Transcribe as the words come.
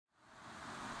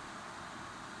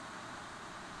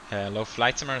Hello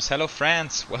flight simmers, hello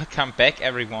friends, welcome back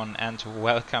everyone and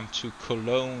welcome to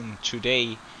Cologne.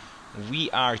 Today we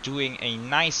are doing a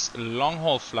nice long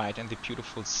haul flight in the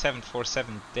beautiful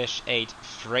 747-8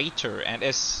 freighter, and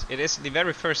as it is the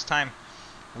very first time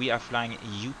we are flying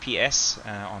UPS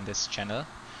on this channel,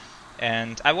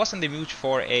 and I was in the mood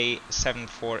for a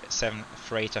 747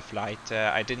 freighter flight.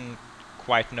 I didn't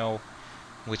quite know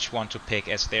which one to pick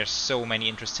as there's so many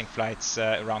interesting flights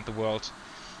around the world.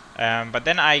 But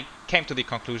then I came to the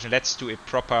conclusion, let's do a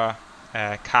proper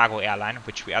cargo airline,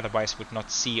 which we otherwise would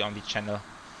not see on the channel.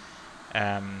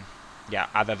 Yeah,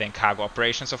 other than cargo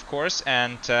operations, of course.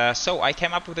 And so I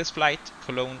came up with this flight,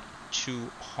 Cologne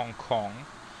to Hong Kong,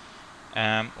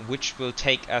 which will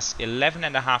take us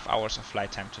 11.5 hours of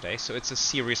flight time today. So it's a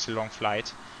seriously long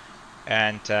flight.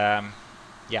 And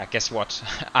yeah, guess what?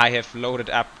 I have loaded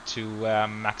up to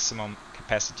maximum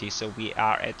capacity, so we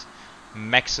are at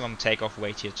maximum takeoff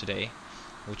weight here today,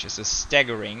 which is a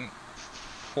staggering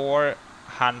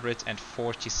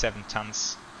 447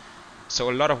 tons. So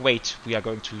a lot of weight we are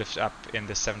going to lift up in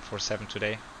the 747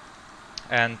 today.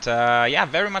 And yeah,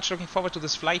 very much looking forward to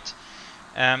this flight.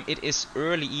 It is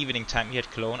early evening time here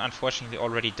at Cologne, unfortunately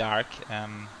already dark.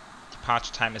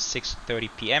 Departure time is 6:30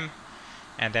 p.m.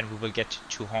 and then we will get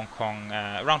to Hong Kong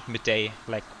around midday,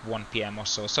 like 1 p.m. or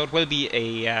so. So it will be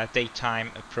a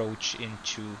daytime approach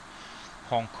into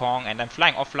Hong Kong, and I'm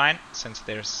flying offline since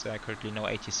there's currently no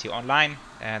ATC online.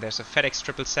 There's a FedEx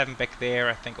 777 back there.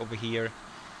 I think over here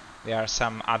there are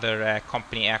some other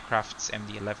company aircrafts,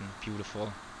 MD-11,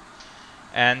 beautiful.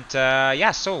 And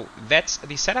yeah, so that's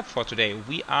the setup for today.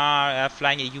 We are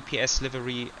flying a UPS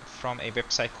livery from a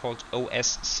website called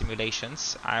OS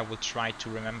Simulations. I will try to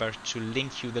remember to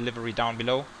link you the livery down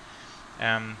below.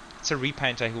 It's a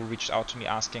repainter who reached out to me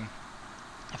asking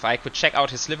if I could check out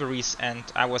his liveries, and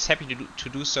I was happy to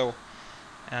do so.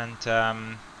 And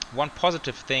one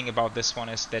positive thing about this one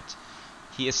is that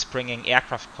he is bringing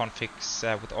aircraft configs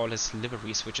with all his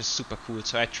liveries, which is super cool.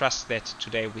 So I trust that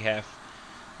today we have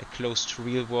a close to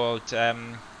real world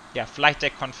yeah, flight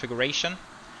deck configuration.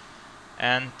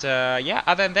 And yeah,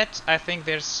 other than that, I think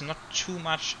there's not too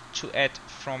much to add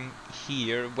from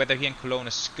here. Weather here in Cologne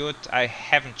is good. I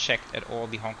haven't checked at all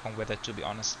the Hong Kong weather, to be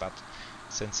honest, but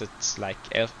since it's like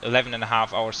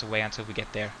 11.5 hours away until we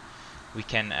get there, we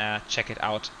can check it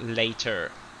out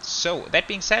later. So that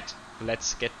being said,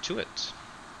 let's get to it.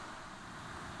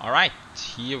 Alright,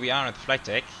 here we are at the flight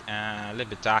deck. A little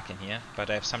bit dark in here, but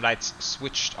I have some lights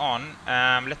switched on.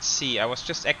 Let's see, I was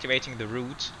just activating the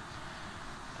route.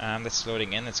 That's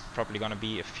loading in. It's probably going to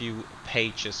be a few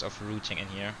pages of routing in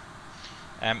here.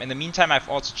 In the meantime, I've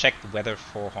also checked the weather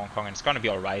for Hong Kong, and it's going to be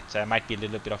alright. Might be a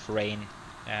little bit of rain.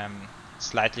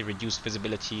 Slightly reduced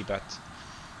visibility, but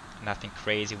nothing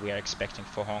crazy we are expecting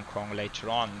for Hong Kong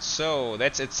later on. So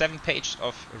that's it, 7 pages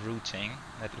of routing.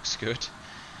 That looks good.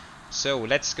 So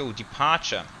let's go.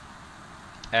 Departure.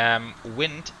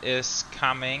 Wind is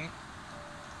coming.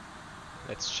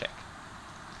 Let's check.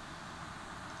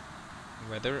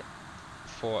 Weather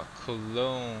for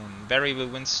Cologne. Variable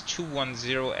winds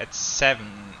 210 at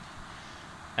 7.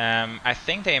 I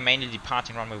think they are mainly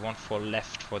departing runway 14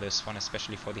 left for this one,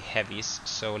 especially for the heavies.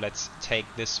 So let's take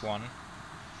this one,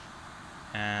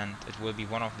 and it will be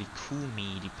one of the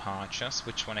Kumi departures.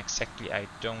 Which one exactly I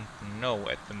don't know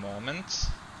at the moment.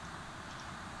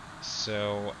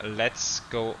 So let's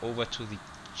go over to the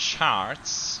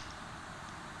charts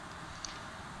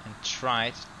and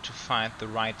try to find the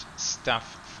right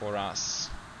stuff for us.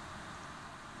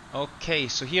 Okay,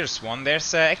 so here's one.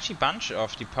 There's actually a bunch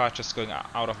of departures going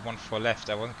out of 14 left.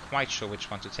 I wasn't quite sure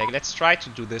which one to take. Let's try to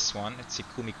do this one. It's the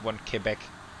Kumik 1 Quebec.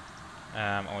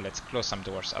 Oh, let's close some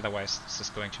doors, otherwise this is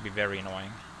going to be very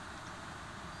annoying.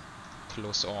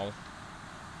 Close all.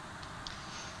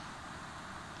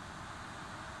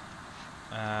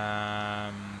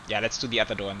 Yeah, let's do the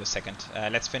other door in a second.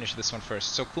 Let's finish this one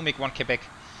first. So Kumik 1 Quebec.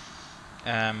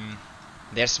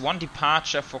 There's one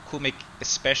departure for Kumik,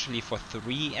 especially for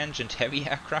 3-engined heavy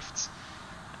aircrafts.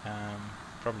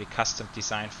 Probably custom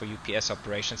designed for UPS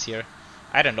operations here.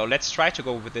 I don't know, let's try to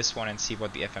go with this one and see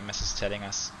what the FMS is telling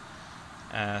us.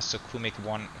 So Kumik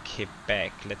 1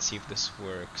 Quebec, let's see if this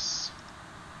works.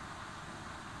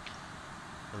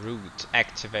 Route,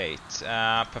 activate.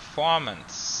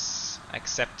 Performance,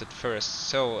 accepted first.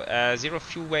 So 0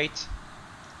 fuel weight.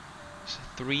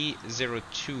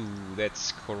 302,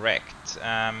 that's correct.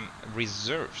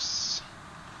 Reserves.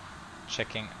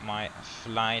 Checking my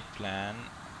flight plan.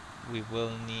 We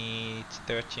will need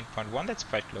 13.1, that's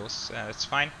quite close. That's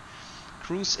fine.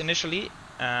 Cruise initially,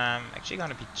 actually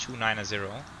gonna be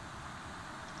 290.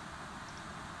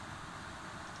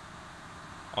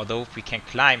 Although if we can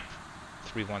climb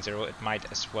 310, it might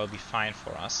as well be fine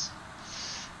for us.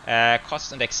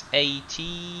 Cost index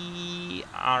 80,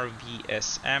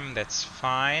 RVSM, that's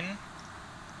fine.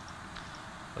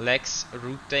 Lex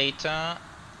route data.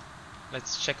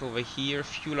 Let's check over here.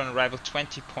 Fuel on arrival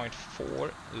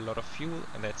 20.4, a lot of fuel,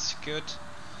 that's good.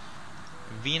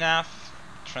 VNAV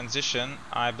transition,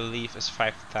 I believe, is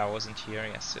 5,000 here.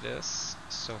 Yes, it is.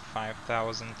 So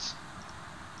 5,000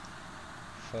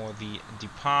 for the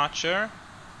departure.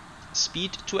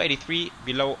 Speed 283,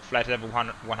 below flight level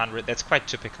 100. That's quite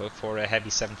typical for a heavy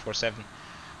 747.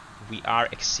 We are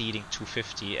exceeding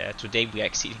 250. Today we are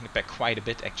exceeding it by quite a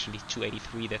bit, actually.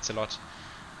 283, that's a lot.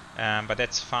 But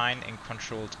that's fine in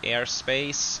controlled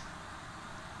airspace.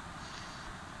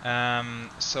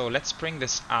 So let's bring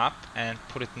this up and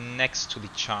put it next to the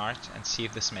chart and see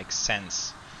if this makes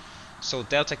sense. So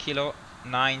Delta Kilo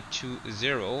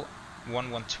 920,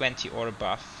 1120 or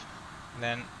above,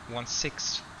 then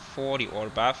 1640 or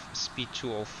above, speed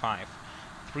 205,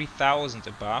 3000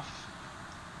 above,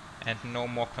 and no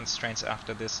more constraints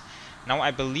after this. Now I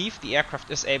believe the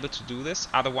aircraft is able to do this,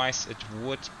 otherwise it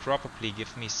would probably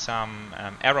give me some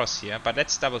errors here, but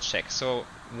let's double check. So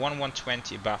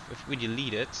 1120 above, if we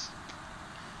delete it,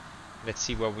 let's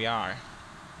see where we are.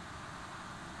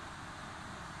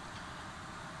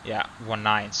 Yeah,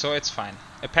 19, so it's fine.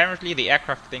 Apparently the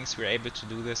aircraft thinks we're able to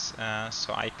do this,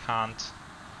 so I can't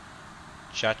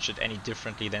judge it any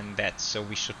differently than that, so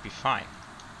we should be fine.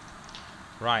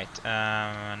 Right,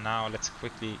 now let's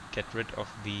quickly get rid of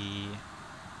the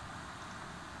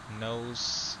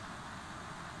nose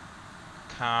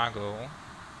cargo,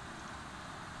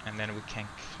 and then we can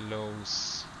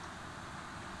close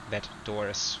that door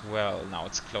as well. Now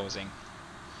it's closing.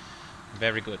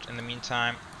 Very good. In the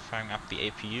meantime, firing up the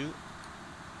APU.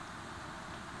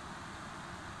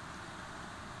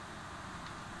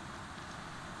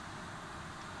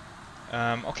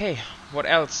 Okay, what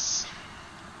else?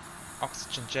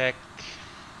 Oxygen jack.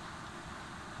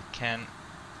 We can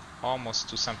almost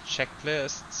do some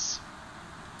checklists.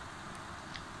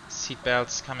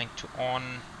 Seatbelts coming to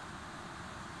on.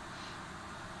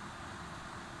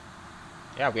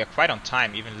 Yeah, we are quite on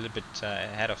time, even a little bit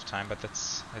ahead of time, but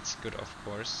that's good, of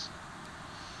course.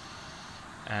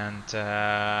 And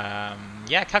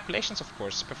yeah, calculations, of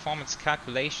course, performance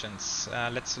calculations.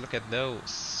 Let's look at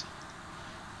those.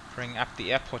 Bring up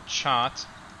the airport chart.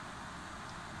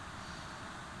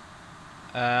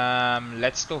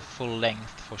 Let's go full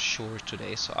length for sure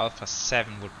today, so Alpha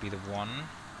 7 would be the one.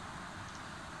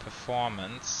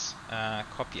 Performance,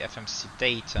 copy FMC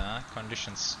data,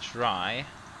 conditions dry.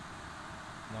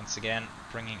 Once again,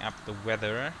 bringing up the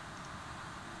weather.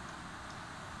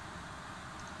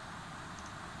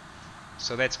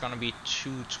 So that's gonna be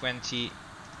 220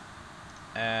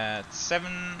 at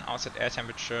 7, outside air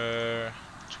temperature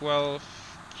 12,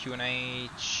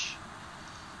 QNH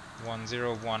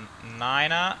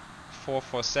 1019er,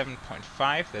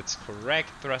 447.5, that's correct.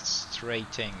 Thrust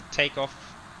rating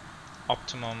takeoff,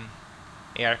 optimum,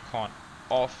 aircon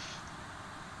off,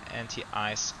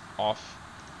 anti-ice off,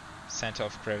 center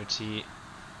of gravity,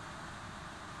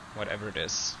 whatever it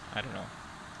is, I don't know.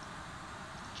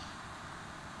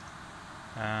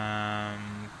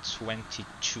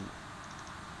 22.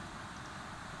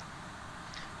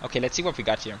 Okay, let's see what we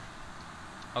got here.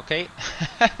 Okay,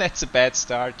 that's a bad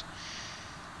start.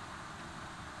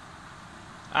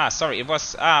 Ah, sorry, it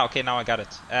was... Ah, okay, now I got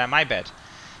it. My bad.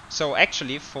 So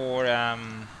actually for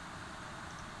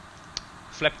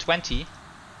flap 20,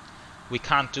 we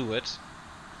can't do it.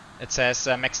 It says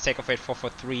max takeoff weight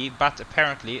 443, but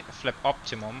apparently flap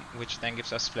optimum, which then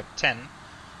gives us flap 10,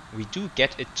 we do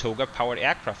get a toga powered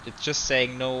aircraft. It's just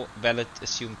saying no valid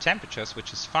assumed temperatures,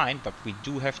 which is fine, but we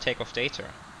do have takeoff data.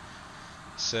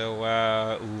 So,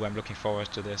 ooh, I'm looking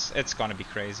forward to this. It's gonna be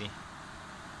crazy.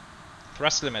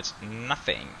 Thrust limit,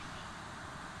 nothing.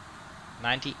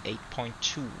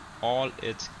 98.2, all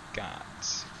it got.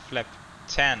 Flap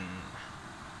 10.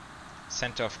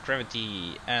 Center of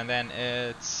gravity, and then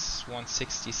it's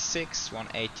 166,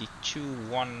 182,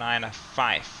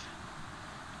 195.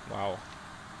 Wow.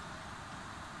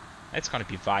 It's gonna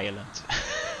be violent.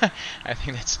 I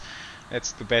think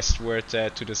that's the best word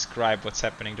to describe what's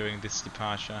happening during this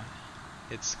departure.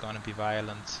 It's gonna be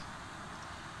violent.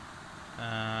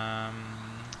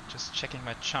 Just checking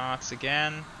my charts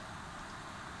again.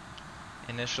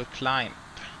 Initial climb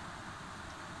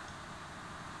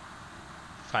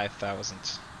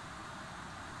 5,000.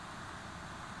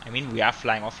 I mean, we are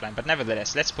flying offline, but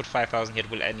nevertheless, let's put 5,000 here. It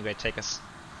will anyway take us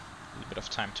a little bit of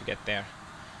time to get there.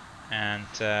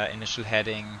 And initial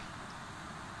heading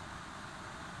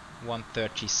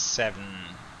 137.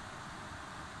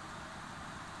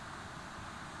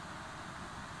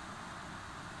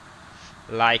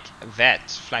 like that.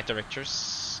 Flight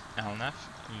directors, LNAV,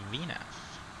 VNAV.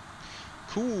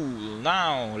 Cool,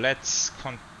 now let's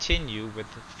continue with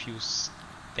a few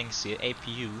things here.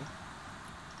 APU.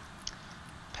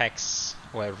 PAX,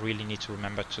 oh, I really need to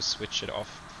remember to switch it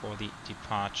off for the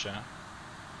departure.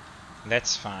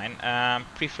 That's fine.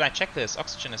 Pre-flight checklist,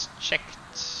 oxygen is checked.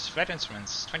 Flight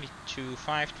instruments, 22.5,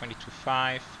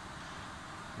 22.5,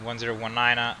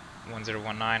 1019er,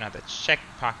 1019er, that's checked.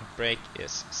 Parking brake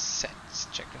is set.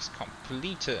 Checklist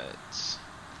completed.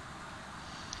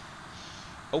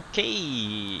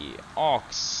 Okay, aux,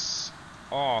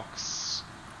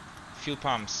 fuel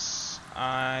pumps.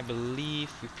 I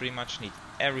believe we pretty much need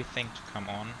everything to come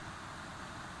on.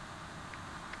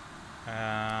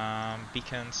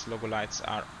 Beacons, logo lights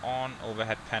are on,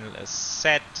 overhead panel is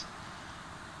set.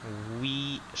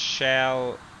 We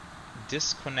shall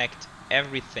disconnect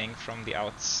everything from the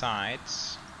outside.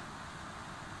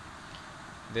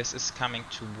 This is coming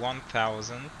to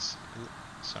 1000.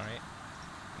 Sorry,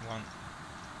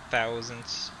 1000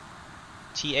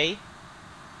 TA.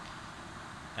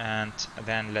 And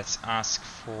then let's ask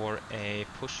for a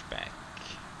pushback.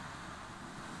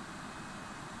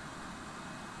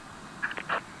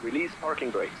 Release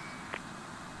parking brakes.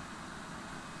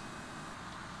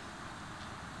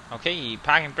 Okay,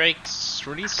 parking brakes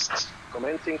released.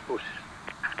 Commencing push.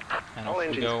 And all off we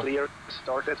engines go. clear.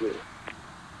 Start at will.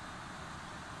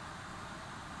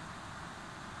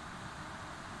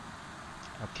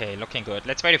 Okay, looking good.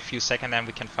 Let's wait a few seconds, then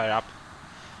we can fire up.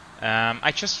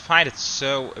 I just find it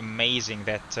so amazing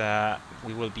that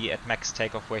we will be at max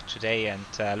takeoff weight today,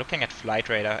 and looking at flight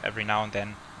radar every now and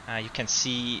then, you can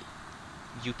see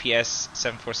UPS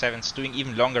 747s doing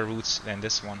even longer routes than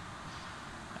this one.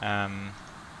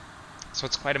 So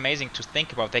it's quite amazing to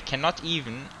think about. They cannot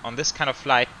even, on this kind of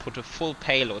flight, put a full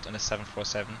payload on a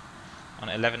 747 on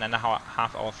an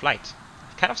 11.5 hour flight.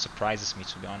 It kind of surprises me,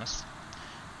 to be honest,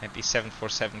 that the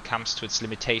 747 comes to its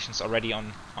limitations already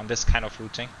on this kind of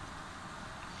routing.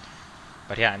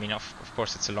 But yeah, I mean, of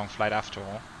course it's a long flight after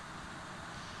all.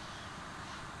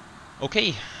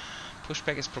 Okay,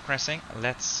 pushback is progressing.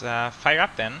 Let's fire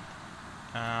up then.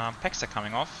 Packs are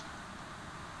coming off.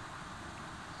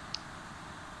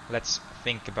 Let's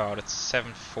think about it.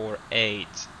 748.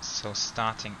 So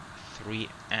starting 3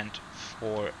 and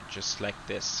 4, just like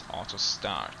this. Auto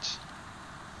start.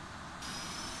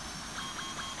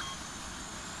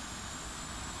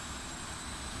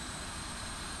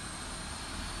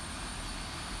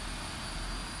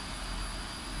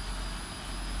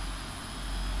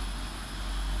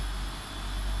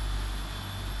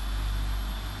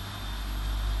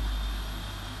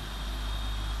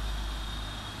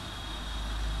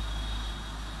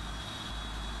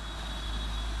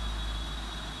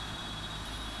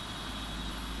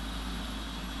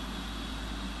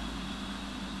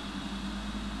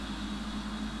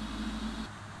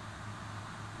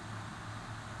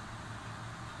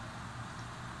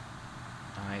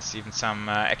 Nice, even some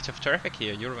active traffic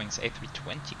here. Eurowings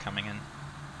A320 coming in.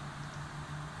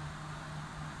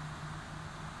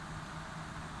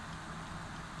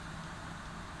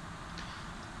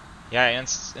 Yeah, I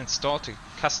installed a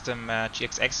custom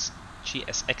GSX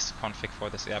config for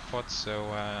this airport,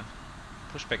 so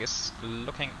pushback is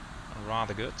looking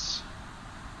rather good.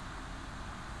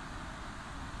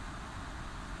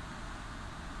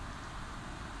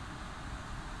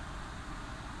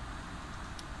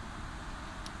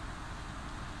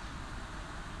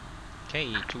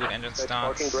 Okay, 2 good engine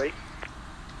starts.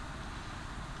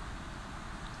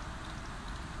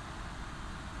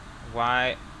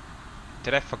 Why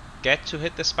did I forget to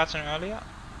hit this button earlier?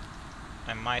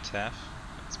 I might have.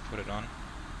 Let's put it on.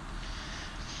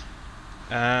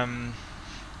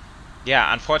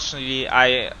 Yeah, unfortunately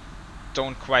I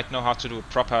don't quite know how to do a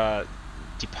proper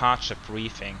departure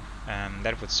briefing.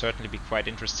 That would certainly be quite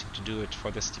interesting to do it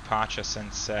for this departure,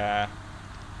 since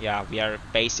yeah, we are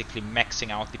basically maxing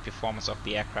out the performance of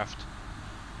the aircraft.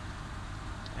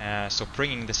 So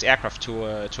bringing this aircraft to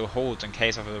a halt in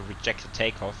case of a rejected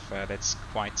takeoff, that's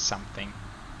quite something.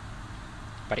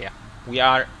 But yeah, we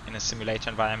are in a simulator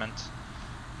environment.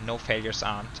 No failures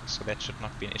aren't, so that should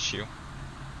not be an issue.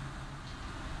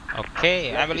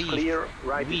 Okay, I believe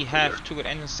we have 2 good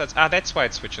engine starts. Ah, that's why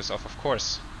it switches off, of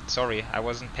course. Sorry, I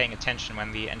wasn't paying attention.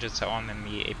 When the engines are on and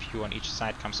the APU on each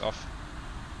side comes off.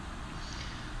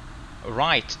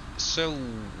 Right, so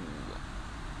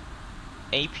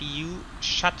APU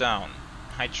shutdown,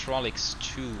 hydraulics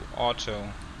 2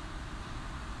 auto,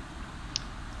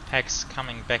 packs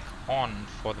coming back on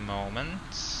for the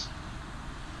moment.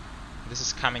 This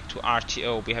is coming to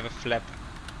RTO. We have a flap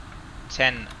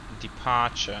 10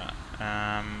 departure.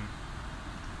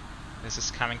 This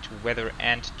is coming to weather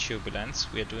and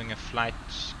turbulence. We are doing a flight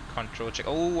control check.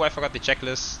 Oh, I forgot the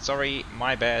checklist. Sorry,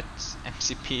 my bad.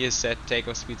 MCP is set.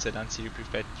 Takeoff speed set. Unseated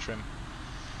pre-flight trim.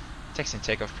 Taxi and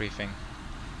takeoff briefing.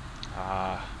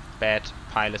 Bad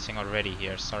piloting already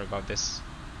here. Sorry about this.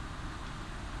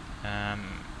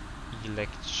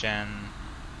 Election.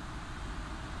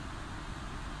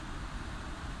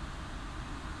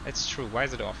 It's true. Why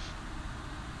is it off?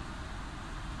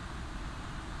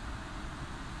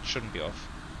 Shouldn't be off.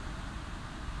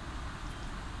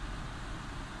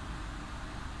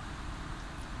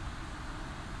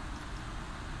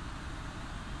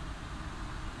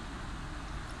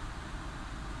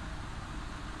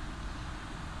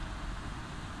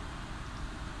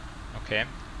 Okay.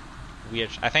 Weird.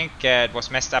 I think it was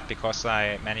messed up because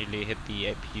I manually hit the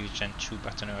APU Gen 2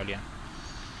 button earlier.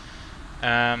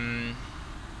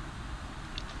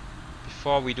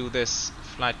 Before we do this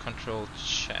flight control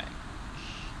check.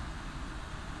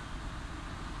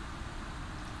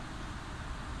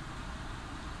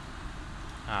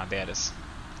 There it is.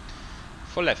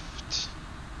 Full left.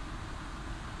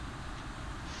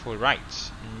 Full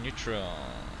right. Neutral.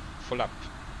 Full up.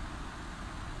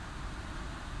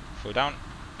 Full down.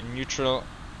 Neutral.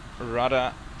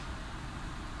 Rudder.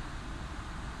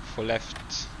 Full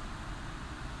left.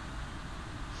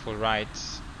 Full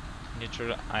right.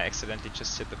 Neutral. I accidentally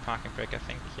just hit the parking brake, I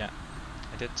think. Yeah,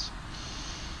 I did.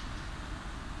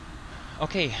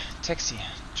 Okay, taxi.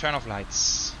 Turn off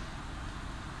lights.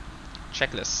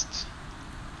 Checklist.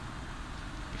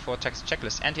 Before taxi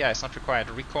checklist. Anti-air is not required.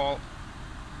 Recall.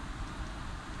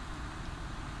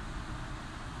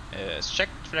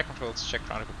 Checked. Flight controls. Checked.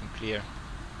 Ground equipment clear.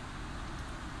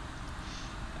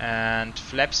 And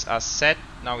flaps are set.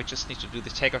 Now we just need to do the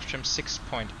takeoff trim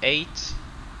 6.8.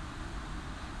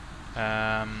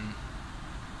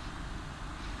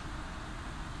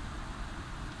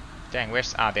 Dang,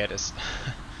 where's... there it is.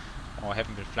 Oh, I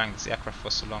haven't been flying this aircraft for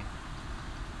so long.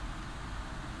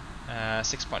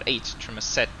 6.8 trim is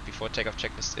set before takeoff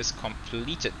checklist is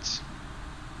completed.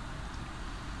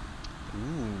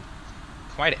 Ooh,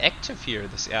 quite active here,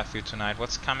 this airfield tonight.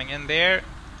 What's coming in there?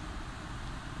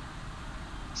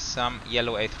 Some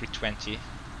yellow A320.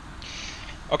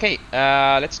 Okay,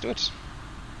 let's do it.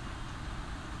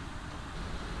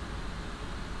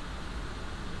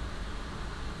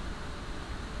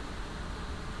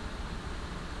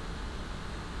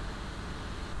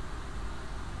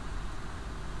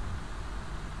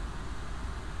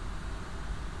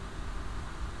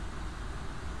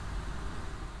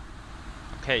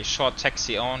 Okay, short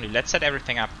taxi only. Let's set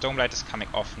everything up. Dome light is coming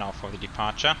off now for the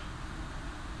departure.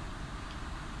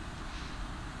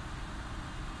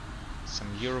 Some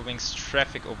Eurowings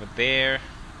traffic over there.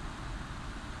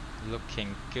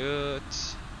 Looking good.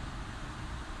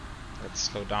 Let's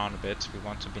slow down a bit. We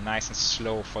want to be nice and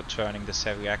slow for turning this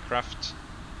heavy aircraft.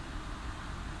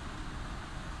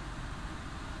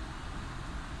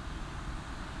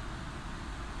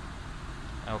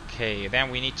 Okay,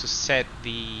 then we need to set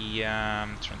the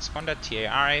transponder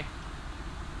TAI.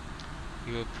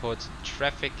 We will put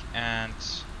traffic and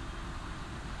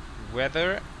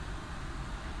weather.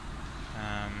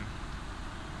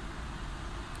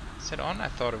 Is it on? I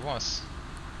thought it was.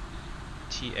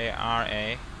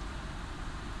 TARA.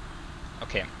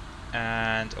 Okay,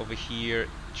 and over here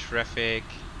traffic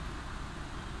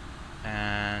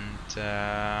and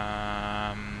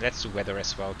let's do weather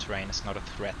as well. Terrain is not a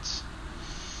threat.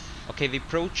 Okay, the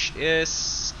approach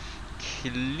is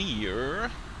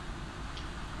clear.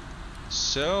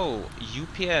 So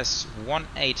UPS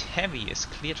 18 heavy is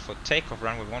cleared for takeoff.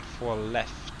 Runway 14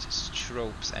 left.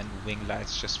 Strobes and wing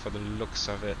lights just for the looks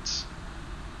of it.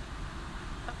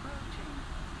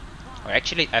 Or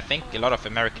actually, I think a lot of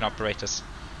American operators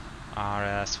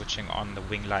are switching on the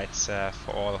wing lights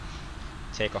for all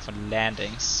takeoff and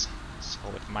landings. So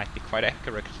it might be quite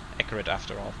accurate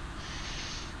after all.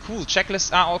 Cool,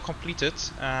 checklists are all completed.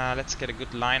 Let's get a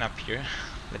good line up here.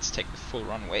 Let's take the full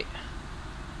runway.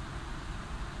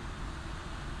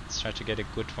 Let's try to get a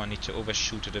good one. Need to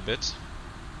overshoot it a bit.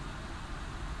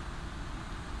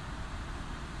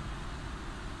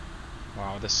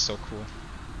 Wow, this is so cool.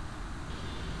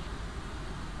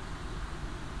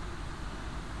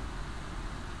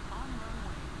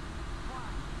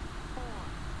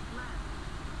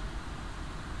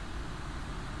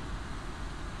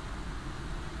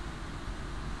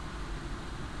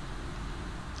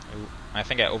 I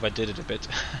think I overdid it a bit.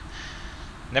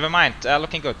 Never mind,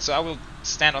 looking good. So I will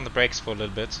stand on the brakes for a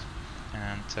little bit.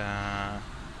 And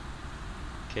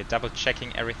okay, double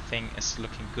checking everything is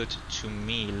looking good to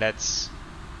me. Let's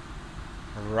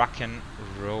rock and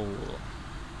roll.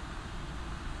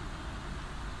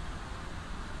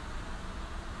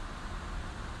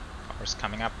 course,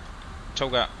 coming up.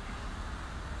 Toga.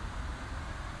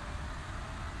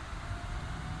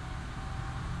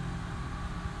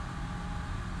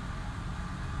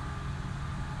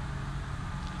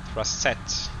 Thrust set.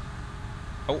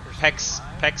 Oh,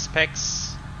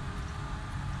 PEX.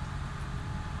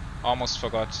 Almost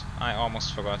forgot. I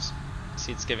almost forgot.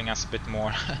 See, it's giving us a bit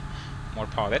more more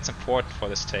power. That's important for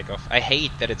this takeoff. I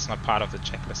hate that it's not part of the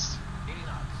checklist.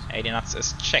 80 knots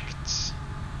is checked.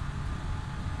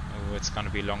 Oh, it's gonna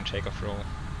be a long takeoff roll.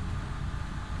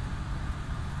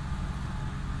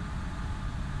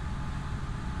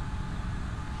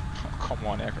 Oh, come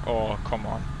on, oh, come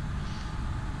on.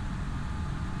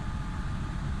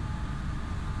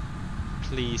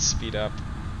 Please speed up.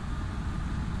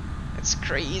 It's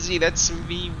crazy, that's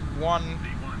V1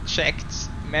 checked.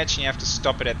 Imagine you have to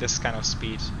stop it at this kind of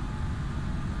speed.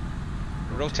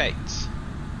 Rotate.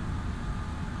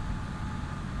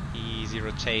 Easy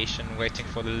rotation, waiting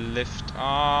for the lift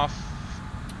off.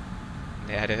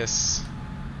 There it is.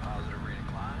 Positive rate of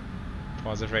climb.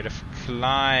 Positive rate of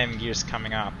climb, gears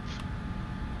coming up.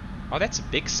 Oh, that's a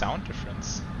big sound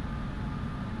difference.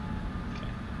 Okay.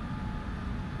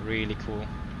 Really cool.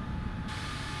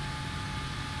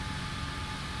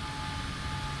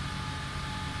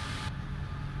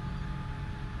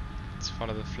 Let's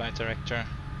follow the flight director.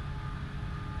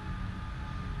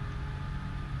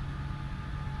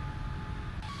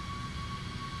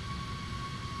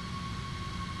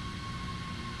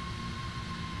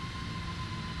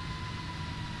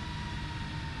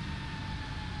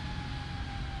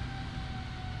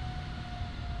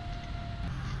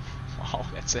 Wow,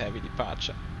 that's a heavy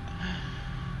departure.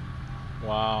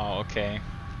 Wow, okay.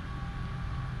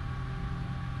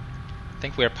 I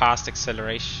think we're past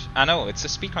acceleration. Ah no, it's the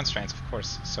speed constraints, of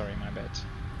course. Sorry, my bad.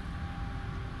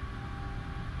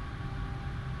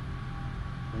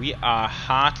 We are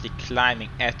hardly climbing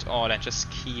at all and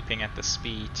just keeping at the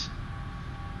speed.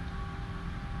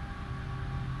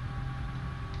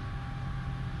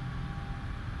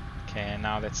 Okay,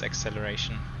 now that's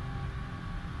acceleration.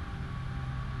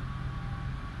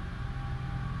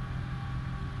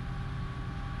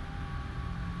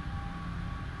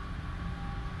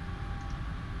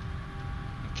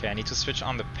 Okay, I need to switch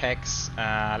on the PEX.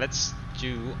 Let's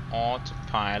do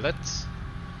autopilot.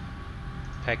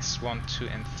 PEX 1, 2,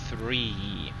 and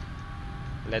 3.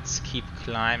 Let's keep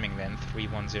climbing then.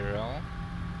 310.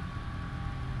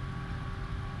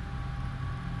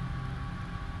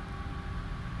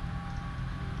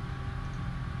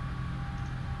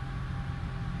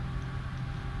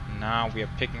 Now we are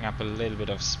picking up a little bit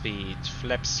of speed.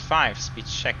 Flaps 5, speed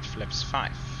checked, flaps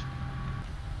 5.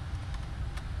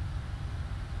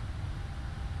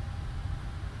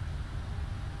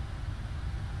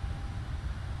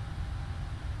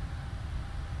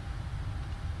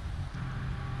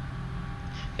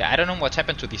 Yeah, I don't know what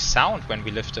happened to the sound when we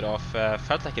lifted off.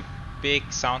 Felt like a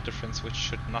big sound difference, which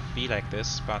should not be like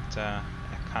this, but I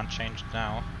can't change it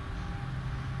now.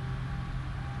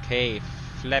 Okay,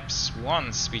 flaps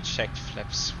 1, speed checked,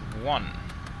 flaps 1.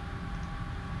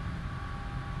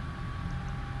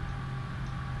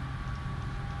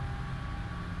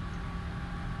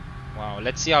 Wow,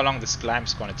 let's see how long this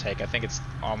climb's gonna take. I think it's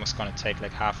almost gonna take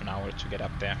like half an hour to get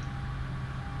up there.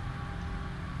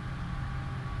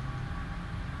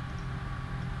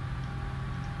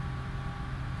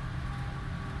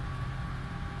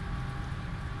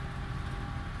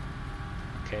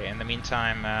 Okay, in the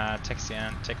meantime, taxi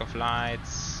and takeoff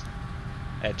lights,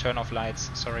 turn off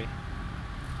lights, sorry.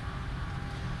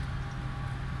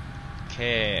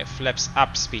 Okay, flaps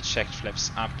up, speed checked,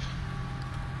 flaps up.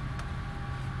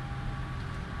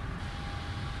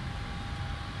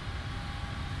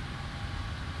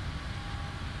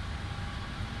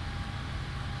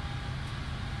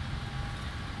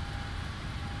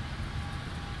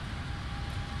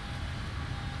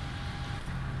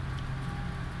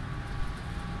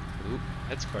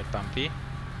 That's quite bumpy.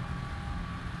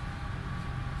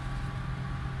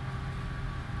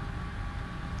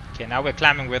 Okay, now we're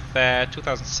climbing with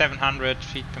 2,700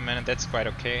 feet per minute. That's quite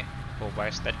okay. Oh, why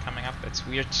is that coming up? That's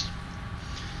weird.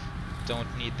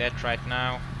 Don't need that right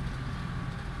now.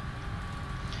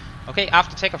 Okay,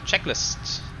 after takeoff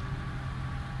checklist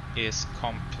is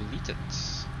completed.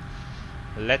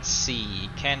 Let's see,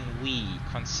 can we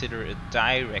consider a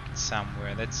direct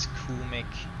somewhere? That's Kumik.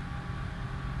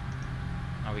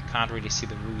 Oh, we can't really see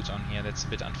the route on here, that's a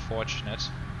bit unfortunate.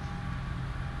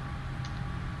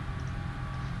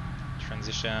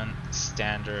 Transition,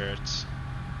 standard.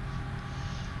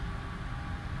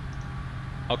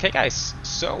 Okay guys,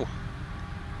 so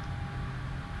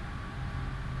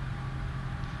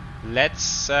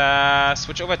Let's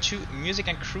switch over to music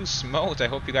and cruise mode. I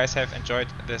hope you guys have enjoyed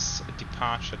this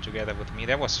departure together with me.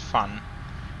 That was fun.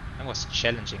 That was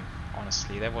challenging,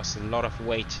 honestly. There was a lot of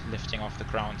weight lifting off the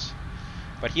ground.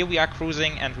 But here we are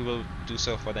cruising, and we will do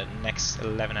so for the next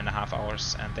 11.5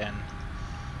 hours, and then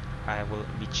I will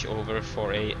meet you over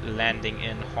for a landing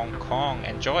in Hong Kong.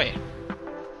 Enjoy!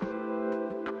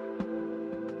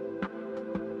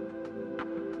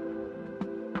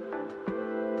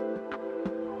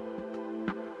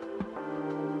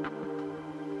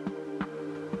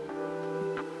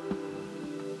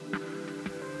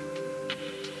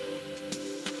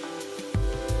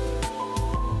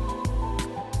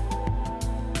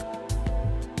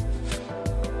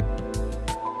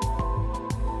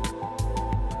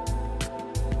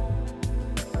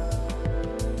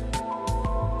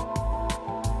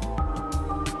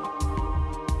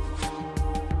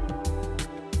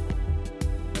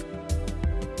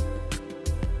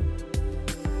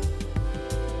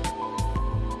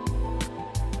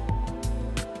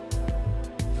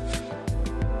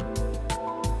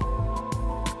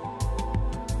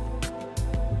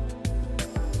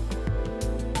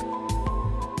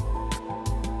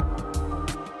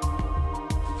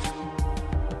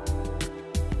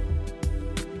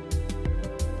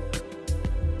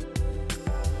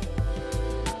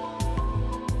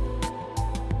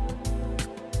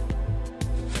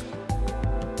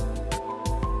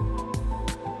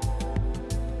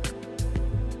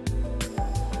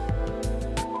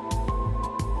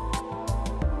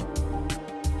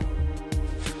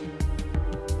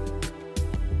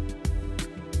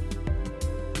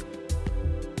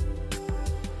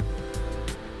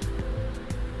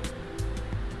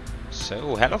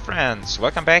 So, hello friends,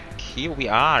 welcome back. Here we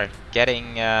are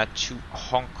getting to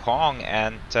Hong Kong,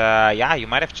 and yeah, you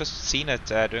might have just seen it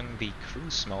during the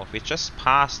cruise mode. We just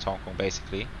passed Hong Kong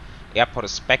basically. Airport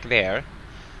is back there.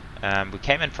 We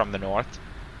came in from the north.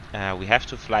 We have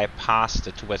to fly past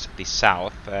it towards the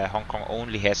south. Hong Kong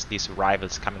only has these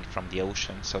arrivals coming from the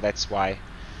ocean, so that's why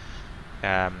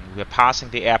we're passing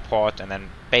the airport and then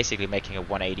basically making a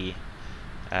 180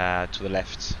 to the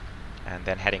left, and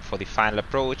then heading for the final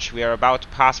approach. We are about to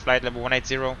pass flight level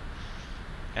 180.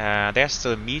 There's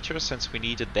still meters since we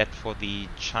needed that for the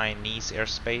Chinese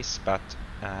airspace, but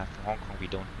for Hong Kong we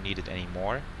don't need it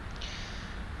anymore.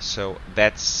 So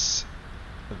that's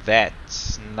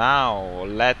that. Now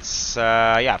let's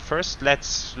yeah, first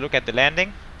let's look at the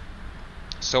landing.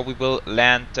 So we will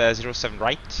land 07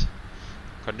 right.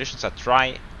 Conditions are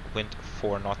dry, wind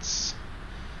 4 knots.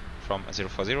 From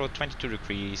 040, 22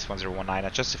 degrees,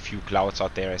 1019, just a few clouds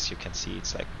out there, as you can see.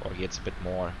 It's like, or here it's a bit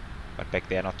more, but back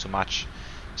there not too much.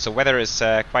 So weather is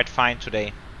quite fine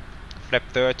today. Flap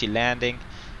 30 landing,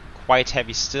 quite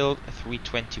heavy still,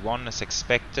 321 as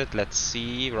expected. Let's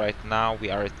see, right now we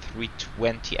are at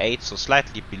 328, so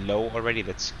slightly below already.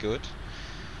 That's good,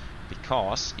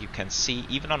 because you can see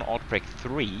even on Outbreak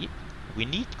 3 we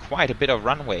need quite a bit of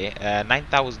runway.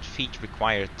 9,000 feet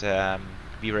required.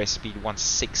 V-race speed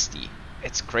 160.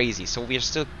 It's crazy. So we are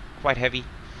still quite heavy.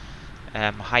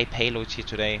 High payload here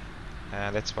today.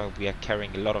 That's why we are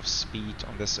carrying a lot of speed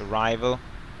on this arrival.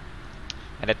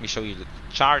 And let me show you the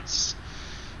charts.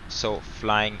 So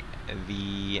flying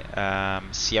the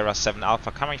Sierra 7 Alpha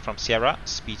coming from Sierra,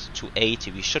 speed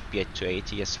 280. We should be at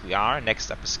 280. Yes, we are. Next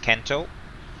up is Kanto.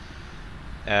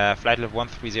 Flight level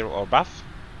 130 or above.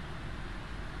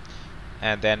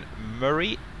 And then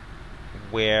Murray,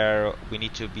 where we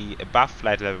need to be above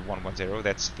flight level 110.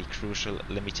 That's the crucial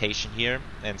limitation here.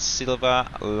 And Silver,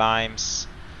 Limes,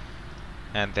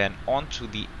 and then onto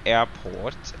the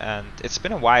airport. And it's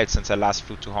been a while since I last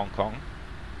flew to Hong Kong,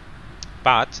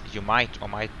 but you might or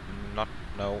might not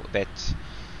know that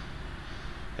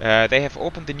they have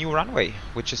opened the new runway,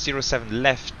 which is 07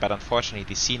 left, but unfortunately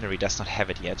the scenery does not have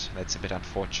it yet. That's a bit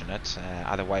unfortunate.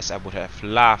 Otherwise I would have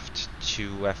loved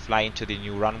to fly into the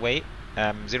new runway.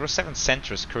 07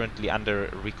 center is currently under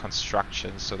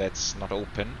reconstruction, so that's not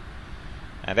open,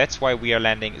 and that's why we are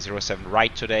landing 07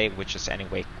 right today, which is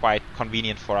anyway quite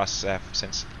convenient for us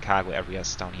since the cargo area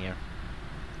is down here.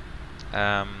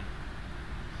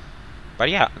 But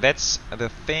yeah, that's the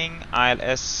thing.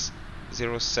 ILS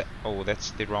 07. Oh,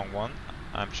 that's the wrong one.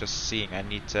 I'm just seeing. I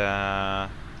need the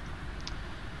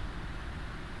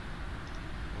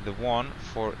one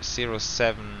for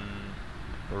 07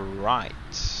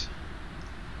 right.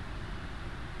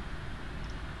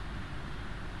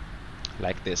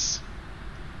 Like this.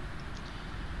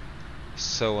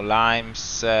 So Limes,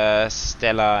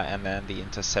 Stella, and then the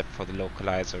intercept for the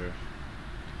localizer,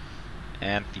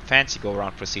 and the fancy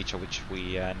go-around procedure, which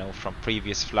we know from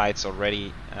previous flights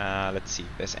already. Let's see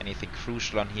if there's anything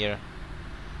crucial on here.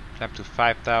 Climb to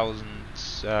 5,000.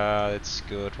 That's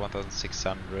good.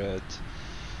 1,600.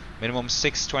 Minimum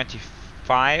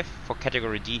 625 for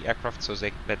category D aircraft. So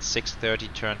that's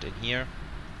 630 turned in here.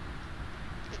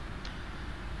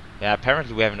 Yeah,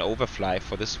 apparently we have an overfly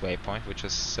for this waypoint, which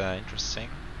is interesting.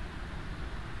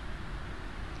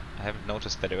 I haven't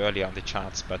noticed that earlier on the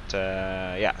charts, but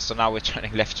yeah, so now we're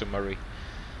turning left to Murray.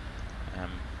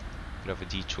 Bit of a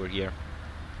detour here.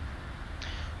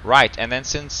 Right, and then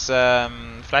since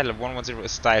flight level 110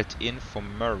 is dialed in for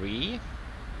Murray,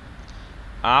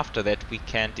 after that we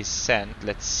can descend,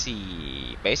 let's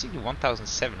see, basically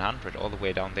 1,700 all the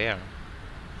way down there.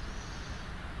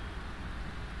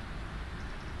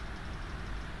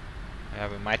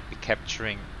 Yeah, we might be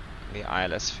capturing the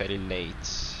ILS fairly late.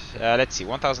 Let's see,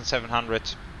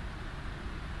 1,700.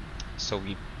 So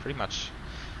we pretty much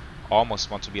almost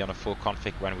want to be on a full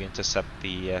config when we intercept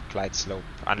the glide slope.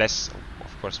 Unless,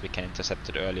 of course, we can intercept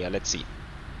it earlier. Let's see.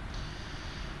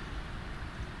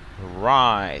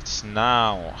 Right,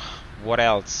 now, what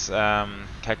else?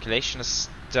 Calculation is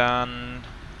done.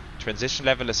 Transition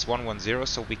level is 110,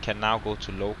 so we can now go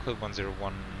to local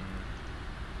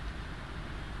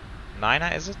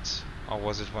 1019, is it? Or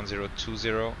was it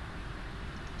 1020?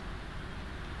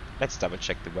 Let's double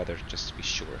check the weather just to be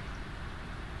sure.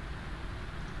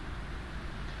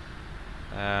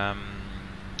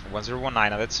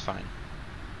 1019, that's fine.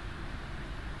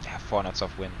 Yeah, 4 knots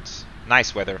of wind.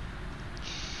 Nice weather.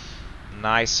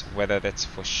 Nice weather, that's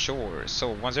for sure. So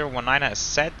 1019 is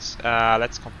set.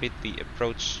 Let's complete the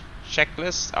approach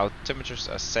checklist. Altimeters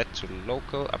are set to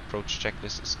local. Approach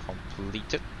checklist is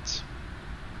completed.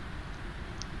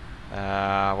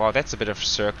 Wow, that's a bit of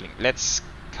circling. Let's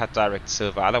cut direct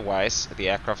silver, otherwise the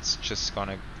aircraft's just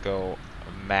gonna go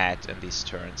mad in these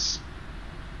turns.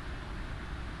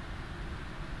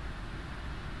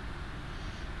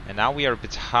 And now we are a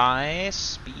bit high.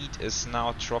 Speed is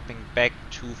now dropping back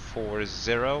to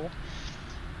 40.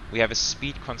 We have a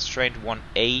speed constraint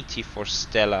 180 for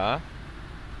Stella.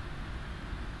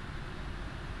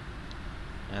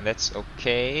 And that's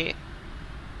okay.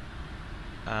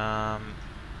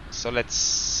 So let's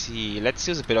see. Let's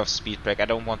use a bit of speed brake. I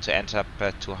don't want to end up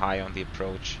too high on the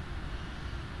approach.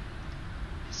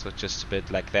 So just a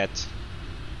bit like that.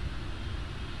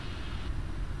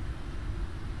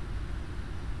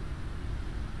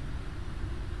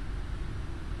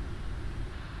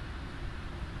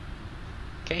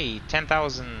 Okay,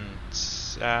 10,000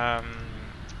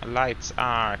 lights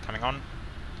are coming on.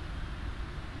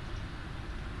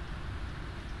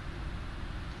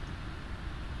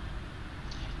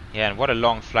 Yeah, and what a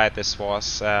long flight this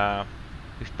was.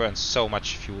 We've burned so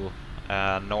much fuel,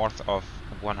 north of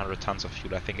 100 tons of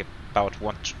fuel. I think about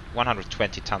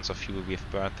 120 tons of fuel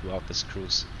we've burned throughout this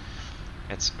cruise.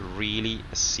 It's really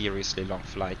a seriously long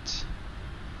flight.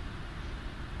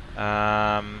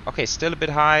 Okay, still a bit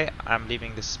high. I'm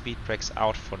leaving the speed brakes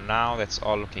out for now. That's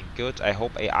all looking good. I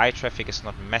hope AI traffic is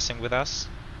not messing with us.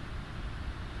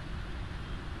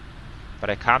 But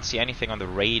I can't see anything on the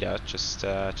radar.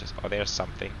 Oh, there's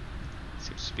something.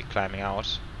 Seems to be climbing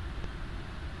out.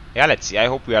 Yeah, let's see. I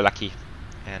hope we are lucky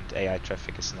and AI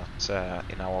traffic is not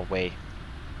in our way.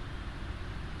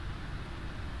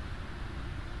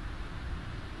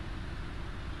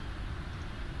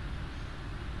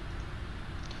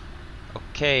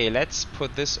 Okay, let's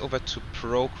put this over to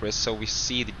progress so we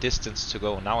see the distance to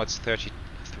go. Now it's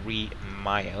 33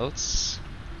 miles.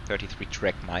 33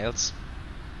 track miles.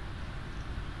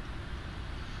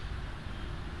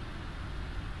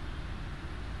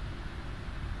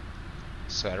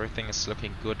 So everything is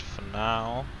looking good for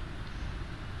now.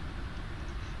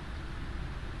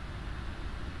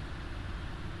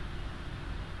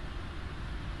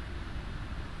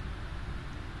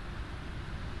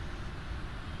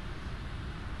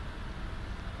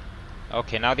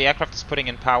 Okay, now the aircraft is putting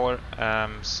in power,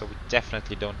 so we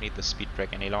definitely don't need the speed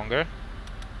brake any longer.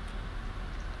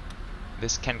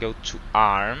 This can go to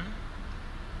arm.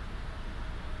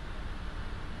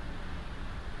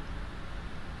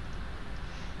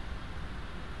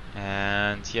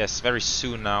 And yes, very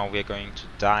soon now we're going to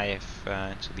dive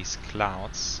into these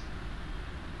clouds.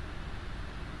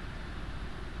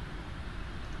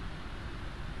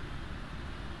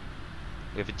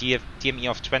 We have a DME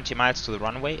of 20 miles to the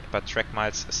runway, but track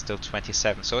miles is still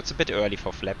 27, so it's a bit early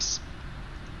for flaps.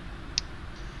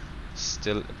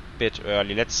 Still a bit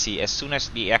early. Let's see, as soon as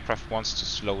the aircraft wants to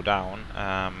slow down,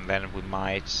 then we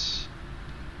might...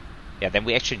 Yeah, then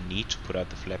we actually need to put out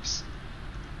the flaps.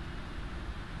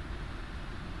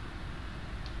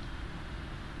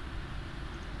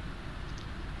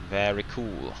 Very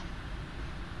cool.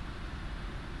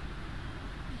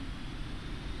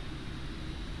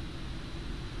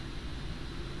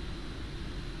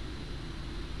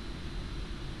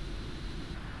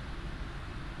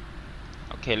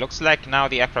 Okay, looks like now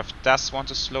the aircraft does want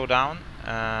to slow down.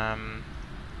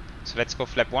 So let's go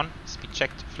flap 1, speed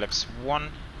checked, flaps 1.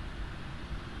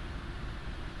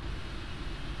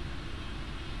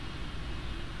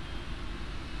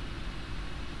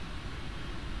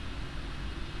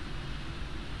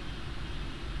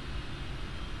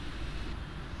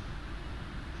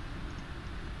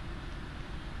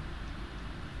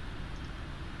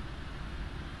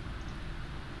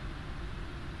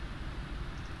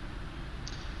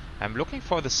 I'm looking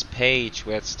for this page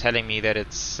where it's telling me that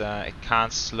it's it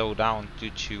can't slow down due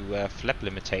to flap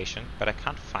limitation, but I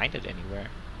can't find it anywhere.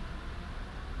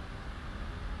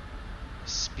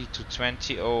 Speed to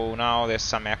 20. Oh, now there's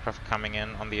some aircraft coming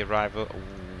in on the arrival.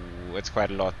 Oh, it's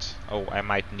quite a lot. Oh, I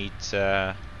might need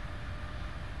to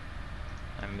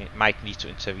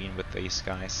intervene with these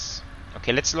guys.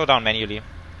 Okay, let's slow down manually.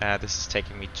 This is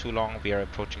taking me too long. We are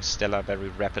approaching Stella very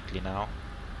rapidly now.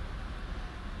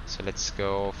 So let's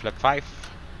go flap 5.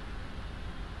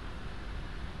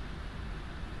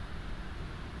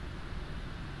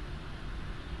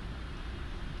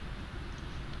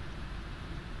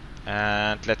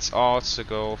 And let's also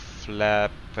go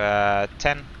flap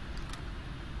 10.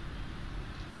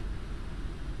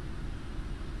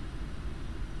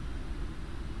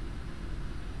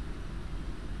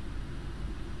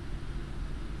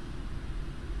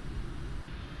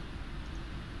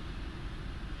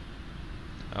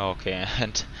 Okay,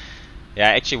 and yeah,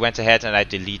 I actually went ahead and I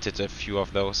deleted a few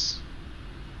of those.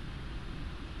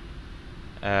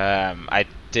 I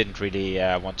didn't really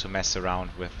want to mess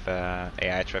around with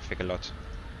AI traffic a lot.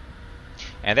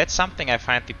 And that's something I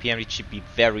find the PMDG be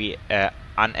very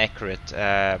inaccurate.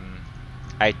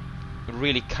 I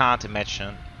really can't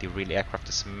imagine the real aircraft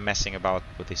is messing about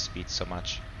with the speed so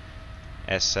much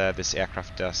as this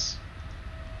aircraft does.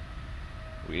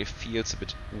 Really feels a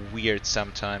bit weird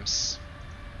sometimes.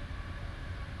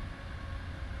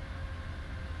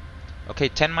 Okay,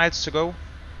 10 miles to go.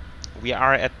 We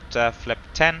are at flap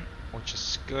 10, which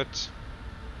is good.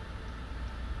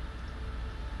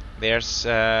 There's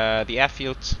the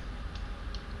airfield.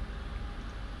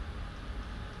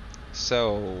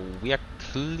 So we are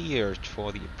cleared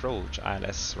for the approach.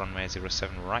 ILS runway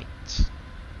 07 right.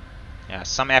 Yeah,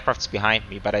 some aircrafts behind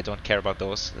me, but I don't care about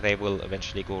those. They will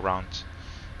eventually go around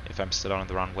if I'm still on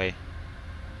the runway.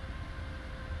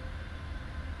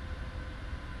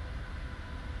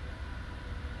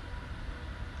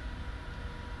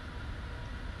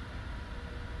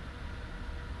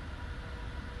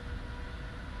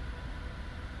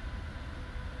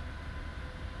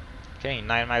 Okay,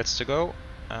 9 miles to go.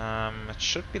 It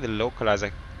should be the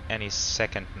localizer any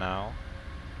second now.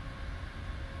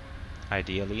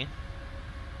 Ideally.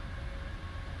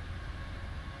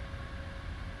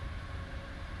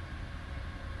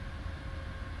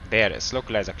 There it is,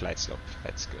 localizer glide slope.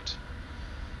 That's good.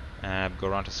 Go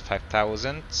around to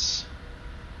 5,000.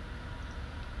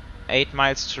 8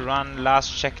 miles to run.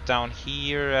 Last check down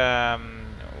here.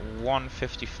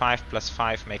 155 plus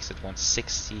 5 makes it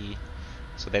 160.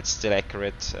 So that's still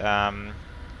accurate.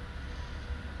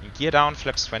 Gear down,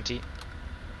 flaps 20.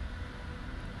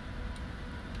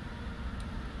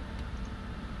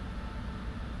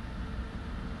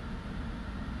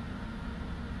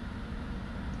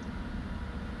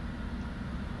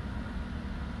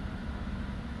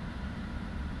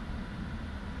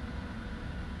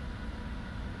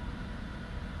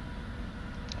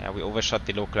 Yeah, we overshot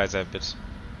the localizer a bit.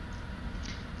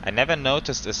 I never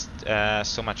noticed this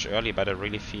so much early, but I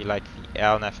really feel like the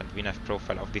LNAV and VNAV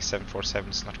profile of the 747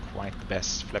 is not quite the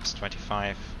best. Flaps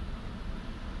 25.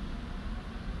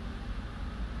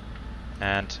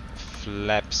 And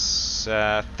flaps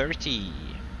 30.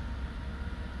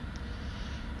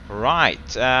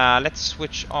 Right, let's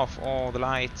switch off all the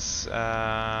lights,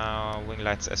 wing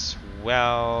lights as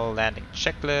well, landing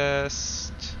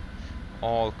checklist,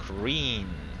 all green.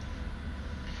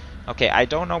 Okay, I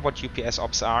don't know what UPS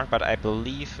ops are, but I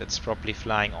believe it's probably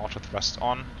flying auto thrust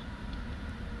on.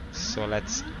 So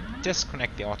let's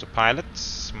disconnect the autopilot.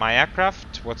 My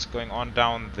aircraft, what's going on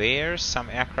down there?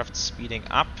 Some aircraft speeding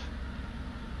up.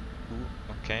 Ooh,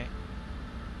 okay.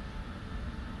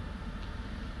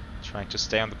 Trying to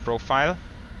stay on the profile.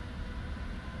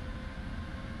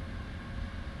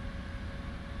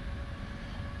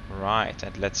 Right,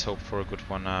 and let's hope for a good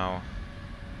one now.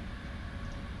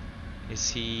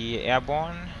 Is he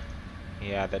airborne?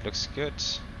 Yeah, that looks good.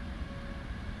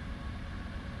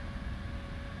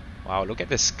 Wow, look at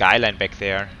the skyline back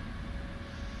there.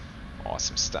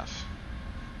 Awesome stuff.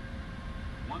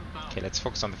 Okay, let's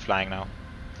focus on the flying now.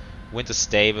 Wind is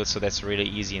stable, so that's really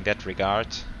easy in that regard.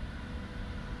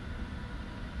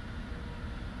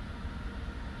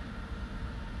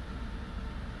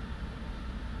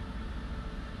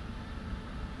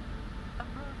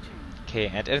 Okay,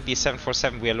 and at the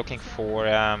 747 we are looking for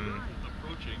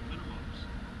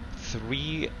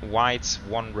 3 whites,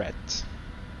 1 red.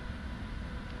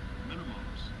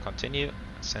 Continue,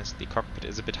 since the cockpit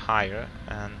is a bit higher,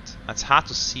 and it's hard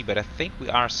to see, but I think we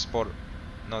are spot.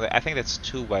 No, I think that's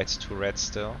 2 whites, 2 reds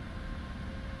still.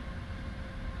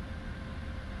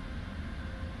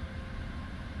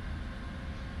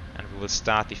 And we will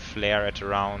start the flare at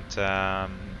around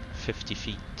 50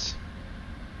 feet.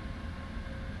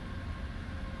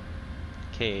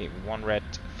 Okay, 1 red,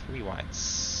 3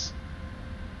 whites.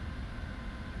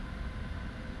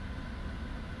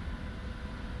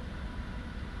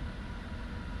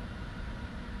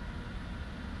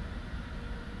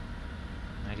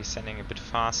 Descending a bit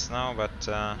fast now, but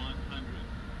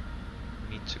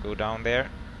need to go down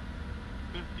there.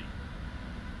 50,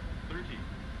 30,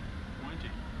 20,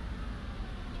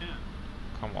 10.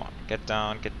 Come on, get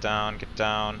down, get down, get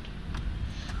down.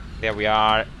 There we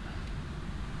are.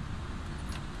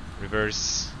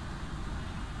 Reverse.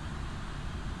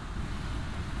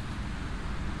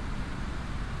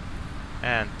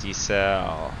 And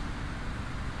decel.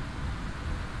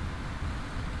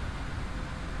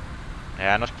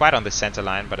 Yeah, not quite on the center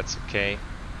line, but it's okay.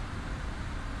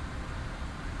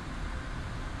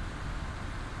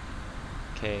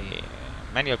 Okay,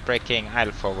 manual braking,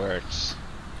 idle forwards.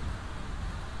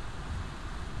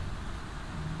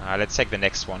 Let's take the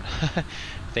next one. I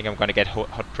think I'm gonna get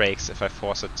hot brakes if I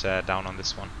force it down on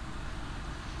this one.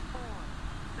 4,000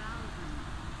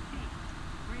 feet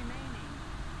remaining.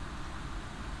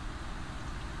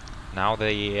 Now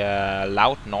the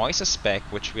loud noise is back,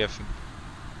 which we have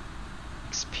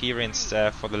experienced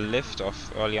for the lift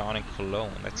off earlier on in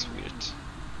Cologne. That's weird.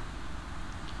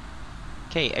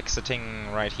 Okay,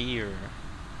 exiting right here.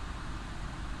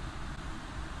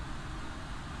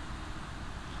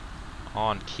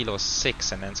 On kilo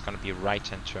 6, and then it's gonna be right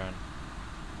hand turn.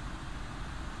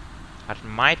 That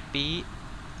might be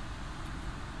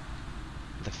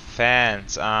the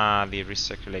fans. Ah, the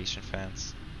recirculation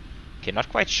fans. Okay, not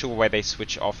quite sure why they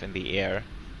switch off in the air,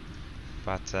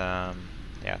 but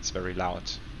yeah, it's very loud.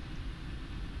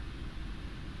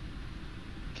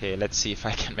 Okay, let's see if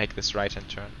I can make this right hand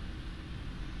turn.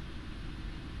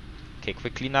 Okay,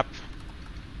 quick cleanup.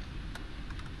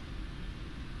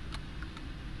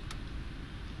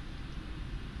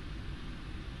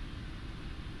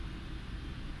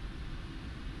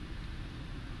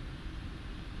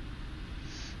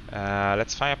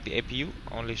 Let's fire up the APU,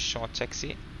 only short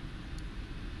taxi.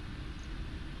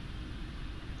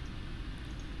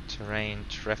 Terrain,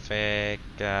 traffic,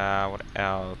 what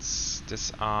else?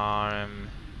 Disarm,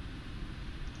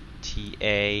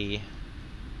 TA,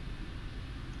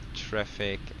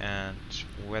 traffic, and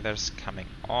weather's coming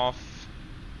off.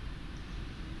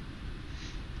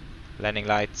 Landing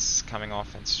lights coming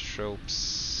off and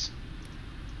strobes.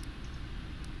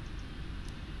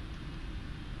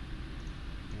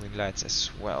 Wing lights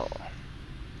as well.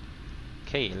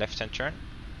 Okay, left hand turn.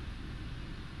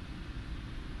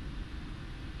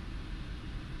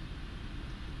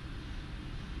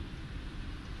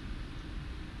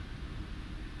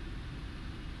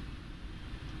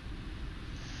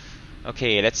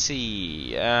 Okay, let's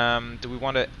see. Do we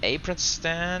want an apron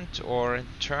stand or a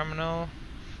terminal?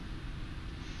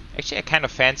 Actually, I kind of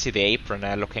fancy the apron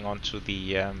looking onto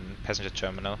the passenger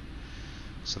terminal.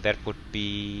 So that would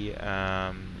be,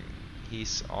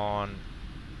 he's on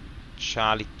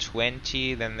Charlie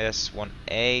 20, then there's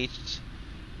 18,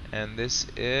 and this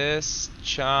is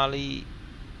Charlie,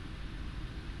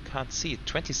 can't see it,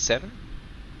 27?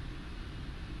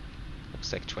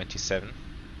 Looks like 27.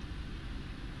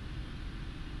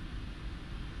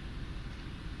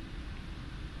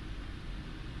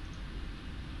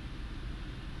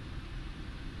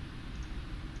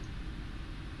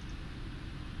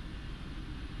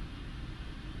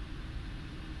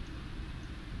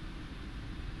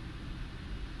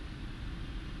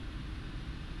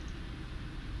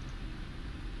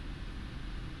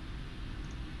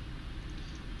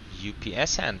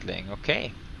 UPS handling,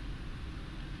 okay.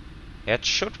 Yeah, it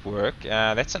should work.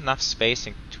 That's enough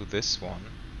spacing to this one.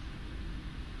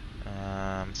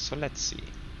 So let's see.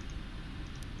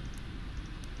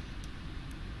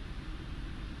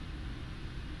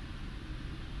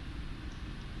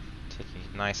 Taking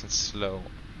it nice and slow.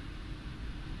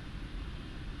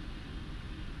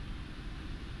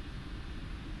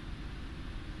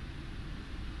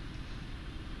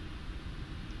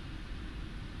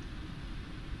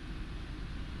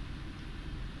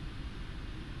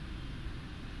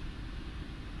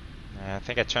 I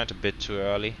think I turned a bit too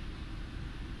early.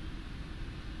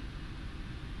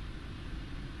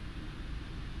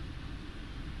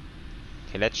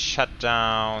 Okay, let's shut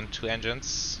down 2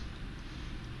 engines.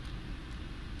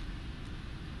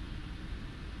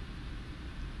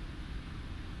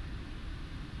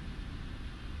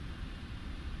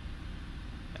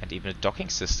 And even a docking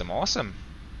system, awesome.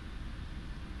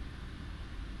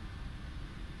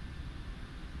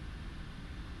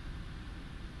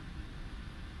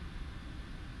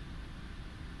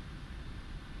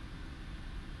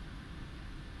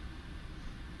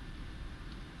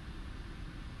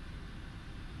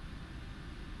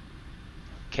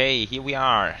 Okay, here we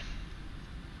are.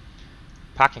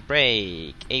 Parking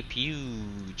brake,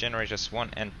 APU, generators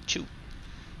 1 and 2.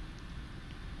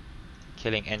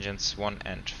 Killing engines 1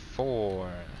 and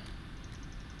 4.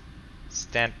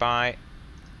 Standby.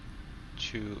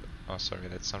 2. Oh, sorry,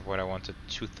 that's not what I wanted.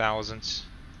 2000.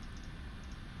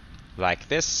 Like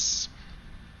this.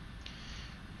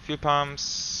 Fuel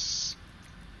pumps.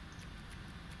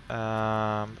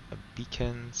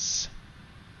 Beacons.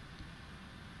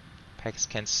 Packs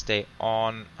can stay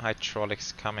on.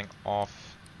 Hydraulics coming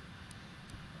off.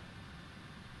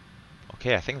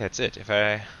 Okay, I think that's it.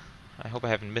 I hope I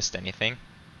haven't missed anything.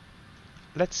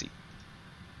 Let's see.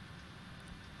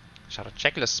 Shutdown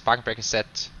checklist. Parking brake is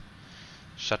set.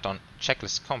 Shutdown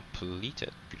checklist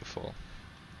completed. Beautiful.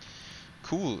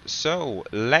 Cool. So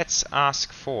let's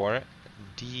ask for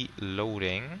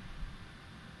deloading.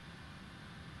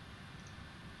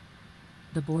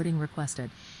 The boarding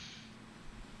requested.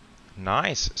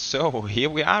 Nice. So here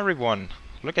we are, everyone.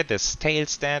 Look at this. Tail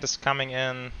stand is coming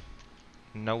in.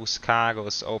 Nose cargo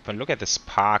is open. Look at this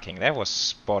parking. That was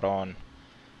spot on.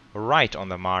 Right on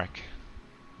the mark.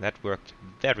 That worked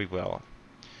very well.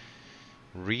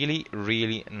 Really,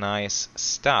 really nice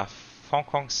stuff. Hong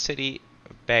Kong City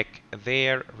back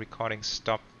there. Recording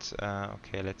stopped.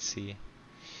 Okay, let's see.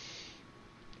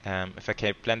 If I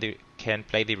can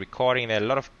play the recording. There are a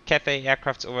lot of Cathay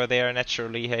aircrafts over there.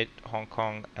 Naturally, hit Hong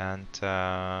Kong and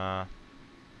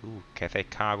Cathay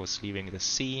cargo's leaving the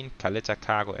scene. Kalita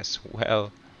cargo as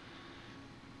well.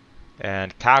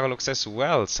 And cargo looks as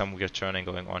well. Some weird turning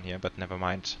going on here, but never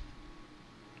mind.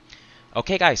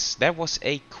 Okay, guys, that was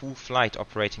a cool flight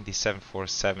operating the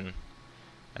 747-8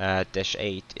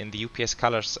 in the UPS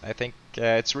colors. I think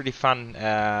it's really fun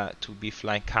to be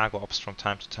flying cargo ops from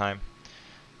time to time.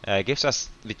 It gives us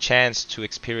the chance to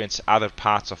experience other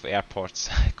parts of airports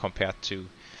compared to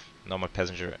normal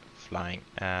passenger flying.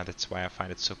 That's why I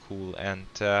find it so cool. And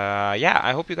yeah,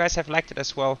 I hope you guys have liked it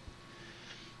as well.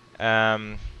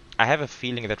 I have a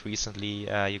feeling that recently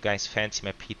you guys fancy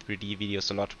my P3D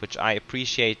videos a lot, which I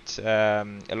appreciate a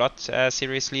lot,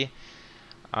 seriously.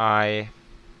 I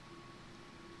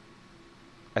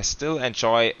still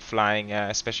enjoy flying,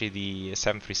 especially the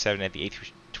 737 and the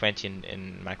A320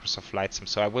 in Microsoft Flight Sim,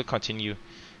 so I will continue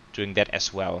doing that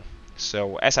as well.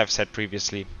 So, as I've said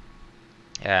previously,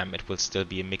 it will still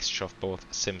be a mixture of both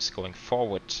sims going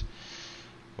forward.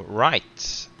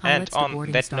 Right, and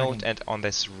on that note and on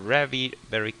this very,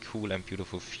 very cool and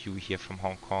beautiful view here from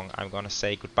Hong Kong, I'm gonna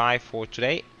say goodbye for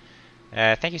today.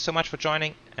 Thank you so much for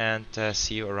joining, and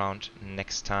see you around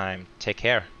next time. Take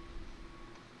care.